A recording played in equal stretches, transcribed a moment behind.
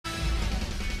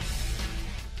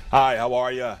Hi, how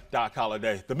are you? Doc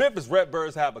Holliday. The Memphis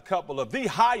Redbirds have a couple of the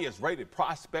highest rated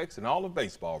prospects in all of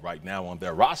baseball right now on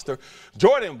their roster.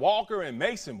 Jordan Walker and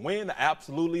Mason Wynn are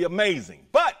absolutely amazing.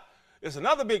 But there's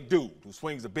another big dude who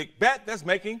swings a big bat that's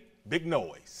making big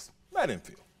noise. Matt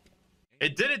Infield.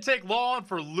 It didn't take long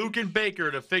for Luken Baker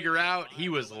to figure out he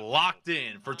was locked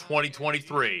in for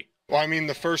 2023. Well, I mean,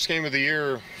 the first game of the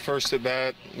year, first at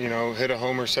bat, hit a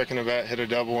homer, second at bat, hit a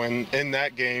double, and in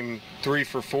that game, 3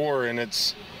 for 4, and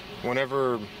it's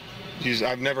whenever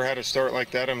I've never had a start like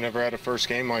that. I've never had a first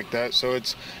game like that, so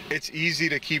it's easy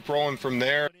to keep rolling from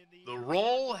there. The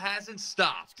roll hasn't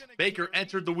stopped. Baker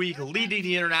entered the week leading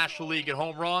the International League in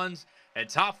home runs and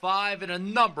top 5 in a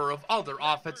number of other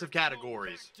offensive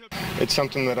categories. It's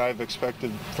something that I've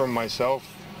expected from myself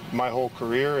my whole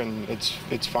career, and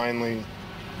it's finally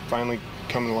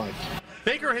coming to life.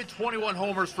 Baker hit 21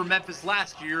 homers for Memphis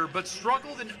last year, but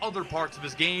struggled in other parts of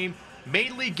his game,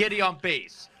 mainly getting on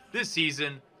base. This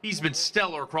season, he's been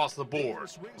stellar across the board.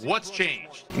 What's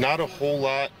changed? Not a whole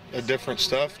lot of different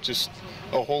stuff, just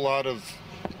a whole lot of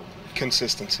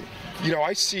consistency.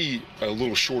 I see a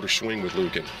little shorter swing with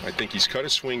Luken. I think he's cut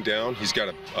his swing down. He's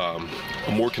got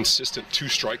a more consistent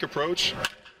 2-strike approach.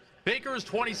 Baker is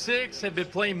 26, have been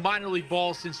playing minor league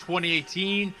ball since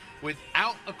 2018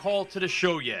 without a call to the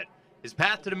show yet. His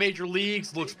path to the major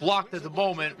leagues looks blocked at the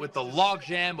moment with the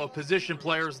logjam of position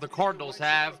players the Cardinals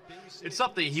have. It's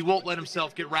something he won't let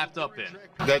himself get wrapped up in.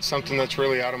 That's something that's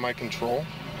really out of my control.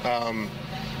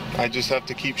 I just have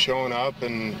to keep showing up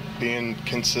and being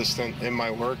consistent in my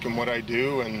work and what I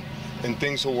do, and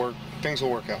things will work. Things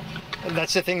will work out.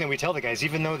 That's the thing that we tell the guys,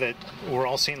 even though that we're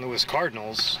all St. Louis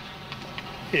Cardinals,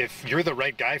 if you're the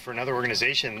right guy for another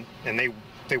organization and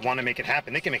they want to make it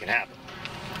happen, they can make it happen.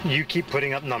 You keep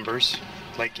putting up numbers,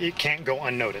 like it can't go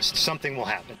unnoticed. Something will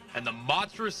happen. And the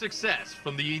monstrous success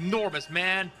from the enormous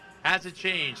man hasn't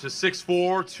changed. The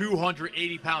 6'4",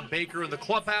 280-pound Baker in the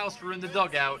clubhouse or in the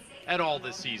dugout at all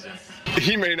this season.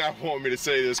 He may not want me to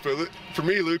say this, but for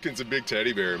me, Luken's a big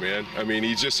teddy bear, man. I mean,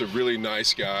 he's just a really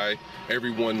nice guy.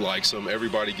 Everyone likes him.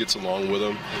 Everybody gets along with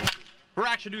him. For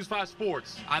Action News 5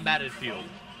 Sports, I'm Matt Infield.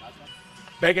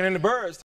 Bacon and the Birds.